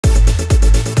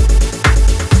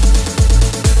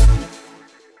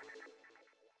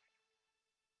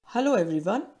Hello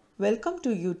everyone, welcome to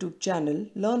YouTube channel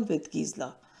Learn with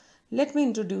Gisla. Let me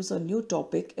introduce a new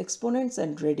topic, exponents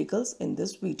and radicals, in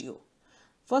this video.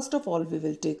 First of all, we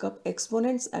will take up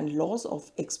exponents and laws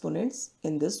of exponents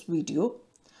in this video.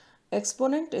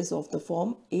 Exponent is of the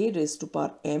form a raised to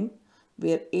power m,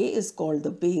 where a is called the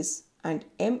base and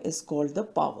m is called the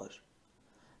power.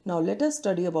 Now let us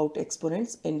study about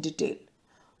exponents in detail.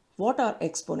 What are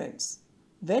exponents?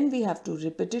 When we have to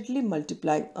repeatedly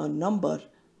multiply a number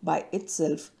by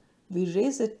itself, we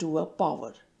raise it to a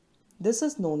power. This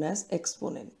is known as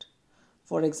exponent.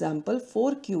 For example,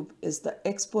 4 cube is the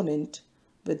exponent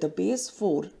with the base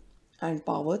 4 and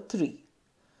power 3.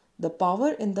 The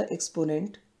power in the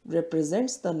exponent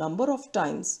represents the number of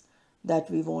times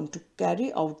that we want to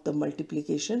carry out the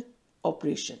multiplication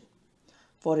operation.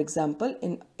 For example,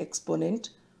 in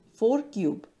exponent 4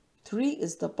 cube, 3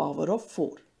 is the power of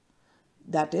 4.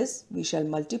 That is, we shall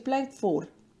multiply 4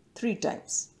 3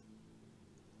 times.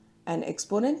 An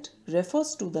exponent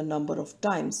refers to the number of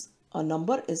times a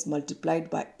number is multiplied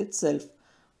by itself,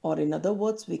 or in other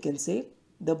words, we can say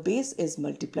the base is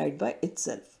multiplied by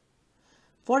itself.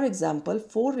 For example,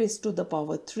 4 raised to the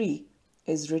power 3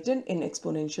 is written in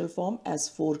exponential form as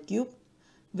 4 cube,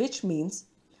 which means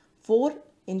 4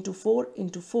 into 4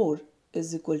 into 4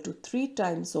 is equal to 3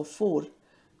 times of 4,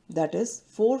 that is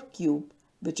 4 cube,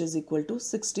 which is equal to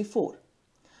 64.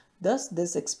 Thus,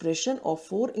 this expression of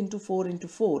 4 into 4 into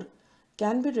 4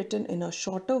 can be written in a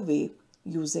shorter way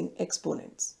using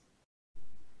exponents.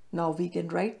 Now we can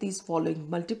write these following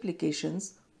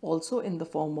multiplications also in the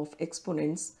form of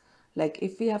exponents. Like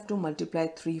if we have to multiply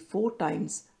 3 4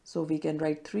 times, so we can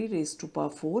write 3 raised to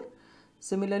power 4.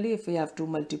 Similarly, if we have to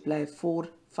multiply 4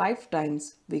 5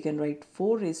 times, we can write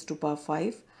 4 raised to power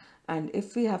 5. And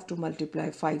if we have to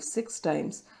multiply 5 6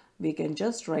 times, we can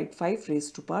just write 5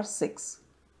 raised to power 6.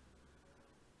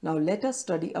 Now let us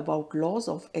study about laws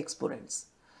of exponents.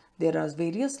 There are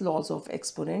various laws of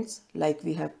exponents, like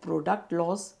we have product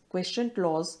laws, quotient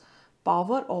laws,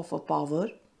 power of a power,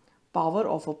 power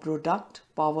of a product,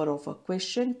 power of a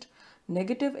quotient,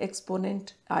 negative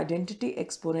exponent, identity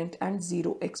exponent, and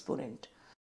zero exponent.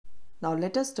 Now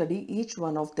let us study each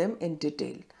one of them in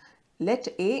detail. Let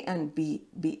a and b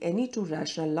be any two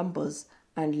rational numbers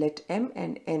and let m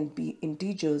and n be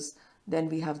integers. Then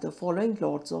we have the following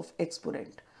laws of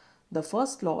exponent. The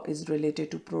first law is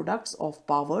related to products of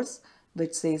powers,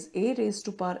 which says a raised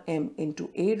to power m into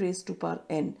a raised to power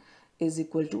n is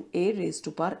equal to a raised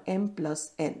to power m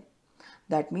plus n.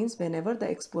 That means whenever the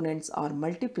exponents are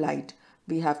multiplied,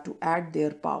 we have to add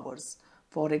their powers.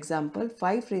 For example,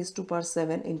 5 raised to power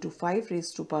 7 into 5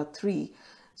 raised to power 3.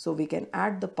 So we can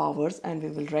add the powers and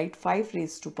we will write 5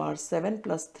 raised to power 7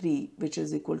 plus 3, which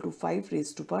is equal to 5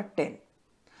 raised to power 10.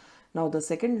 Now the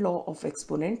second law of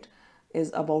exponent is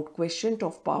about quotient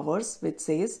of powers, which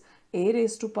says a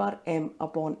raised to power m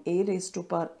upon a raised to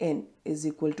power n is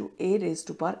equal to a raised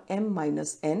to power m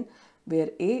minus n, where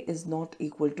a is not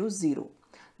equal to 0.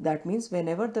 That means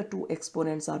whenever the two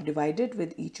exponents are divided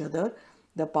with each other,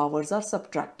 the powers are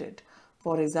subtracted.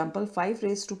 For example, 5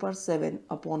 raised to power 7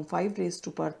 upon 5 raised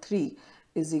to power 3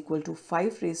 is equal to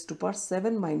 5 raised to power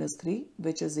 7 minus 3,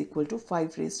 which is equal to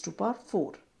 5 raised to power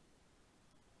 4.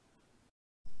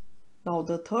 Now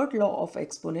the third law of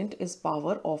exponent is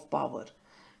power of power.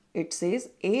 It says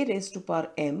a raised to power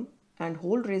m and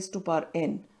whole raised to power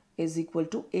n is equal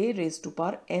to a raised to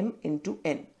power m into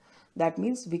n. That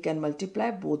means we can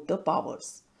multiply both the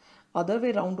powers. Other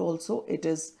way round also it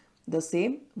is the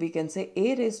same. We can say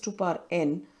a raised to power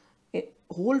n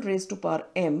whole raised to power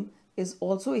m is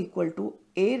also equal to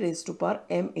a raised to power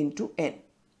m into n.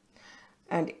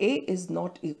 And a is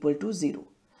not equal to 0.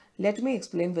 Let me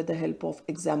explain with the help of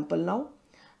example now.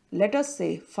 Let us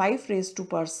say 5 raised to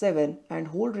power 7 and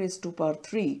whole raised to power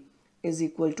 3 is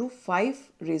equal to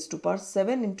 5 raised to power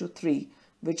 7 into 3,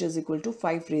 which is equal to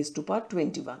 5 raised to power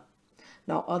 21.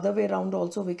 Now other way around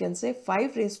also we can say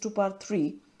 5 raised to power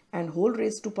 3 and whole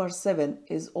raised to power 7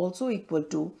 is also equal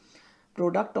to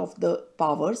product of the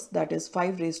powers, that is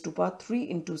 5 raised to power 3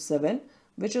 into 7,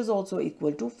 which is also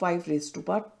equal to 5 raised to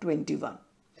power 21.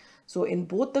 So in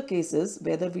both the cases,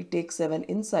 whether we take 7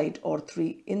 inside or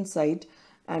 3 inside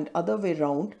and other way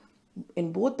round,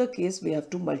 in both the case we have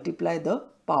to multiply the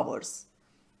powers.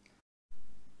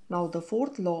 Now the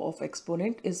fourth law of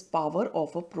exponent is power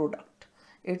of a product.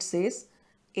 It says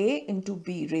a into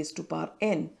b raised to power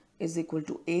n is equal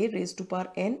to a raised to power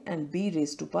n and b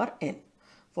raised to power n.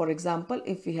 For example,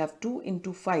 if we have 2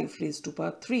 into 5 raised to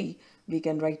power 3, we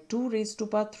can write 2 raised to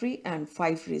power 3 and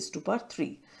 5 raised to power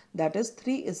 3. That is,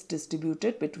 3 is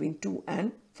distributed between 2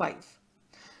 and 5.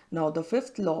 Now the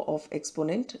fifth law of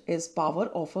exponent is power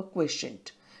of a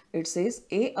quotient. It says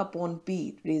a upon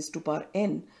b raised to power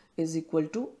n is equal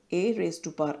to a raised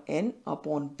to power n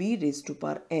upon b raised to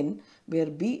power n, where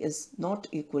b is not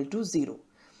equal to 0.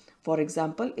 For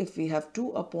example, if we have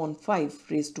 2 upon 5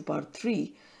 raised to power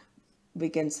 3, we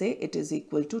can say it is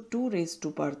equal to 2 raised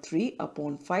to power 3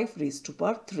 upon 5 raised to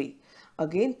power 3.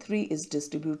 Again, 3 is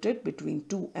distributed between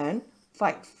 2 and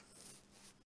 5.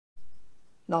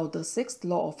 Now the sixth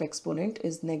law of exponent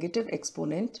is negative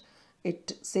exponent.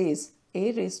 It says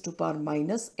a raised to power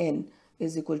minus n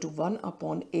is equal to 1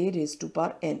 upon a raised to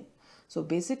power n. So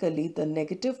basically the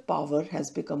negative power has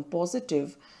become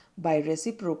positive by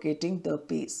reciprocating the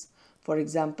base. For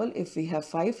example, if we have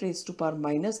 5 raised to power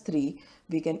minus 3,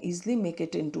 we can easily make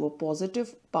it into a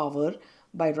positive power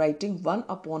by writing 1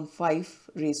 upon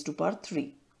 5 raised to power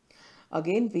 3.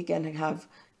 Again, we can have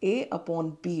a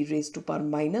upon b raised to power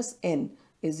minus n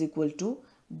is equal to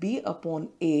b upon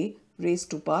a raised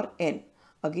to power n.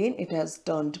 Again, it has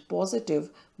turned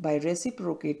positive by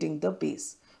reciprocating the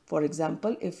base. For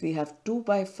example, if we have 2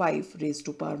 by 5 raised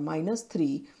to power minus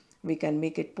 3, we can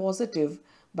make it positive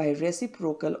by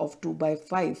reciprocal of 2 by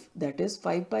 5, that is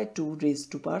 5 by 2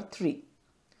 raised to power 3.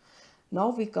 Now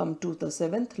we come to the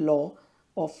seventh law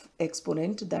of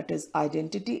exponent, that is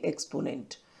identity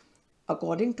exponent.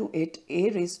 According to it, a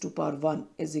raised to power 1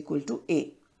 is equal to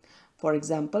a. For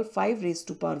example, 5 raised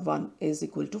to power 1 is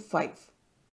equal to 5.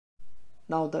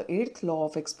 Now the eighth law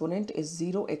of exponent is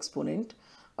zero exponent.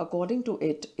 According to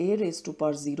it, a raised to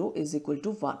power 0 is equal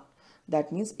to 1.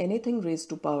 That means anything raised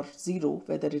to power 0,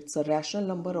 whether it's a rational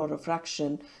number or a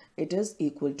fraction, it is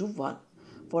equal to 1.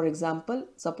 For example,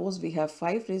 suppose we have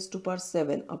 5 raised to power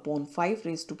 7 upon 5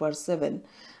 raised to power 7,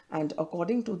 and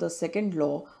according to the second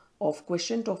law of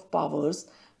quotient of powers,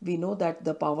 we know that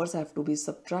the powers have to be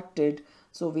subtracted.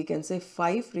 So we can say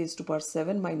 5 raised to power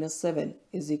 7 minus 7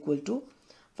 is equal to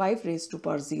 5 raised to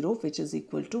power 0, which is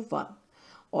equal to 1.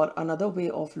 Or another way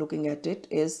of looking at it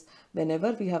is,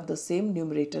 whenever we have the same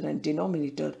numerator and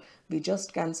denominator, we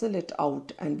just cancel it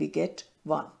out and we get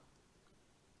 1.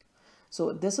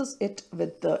 So this is it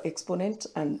with the exponent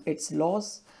and its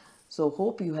laws. So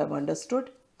hope you have understood.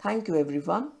 Thank you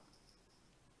everyone.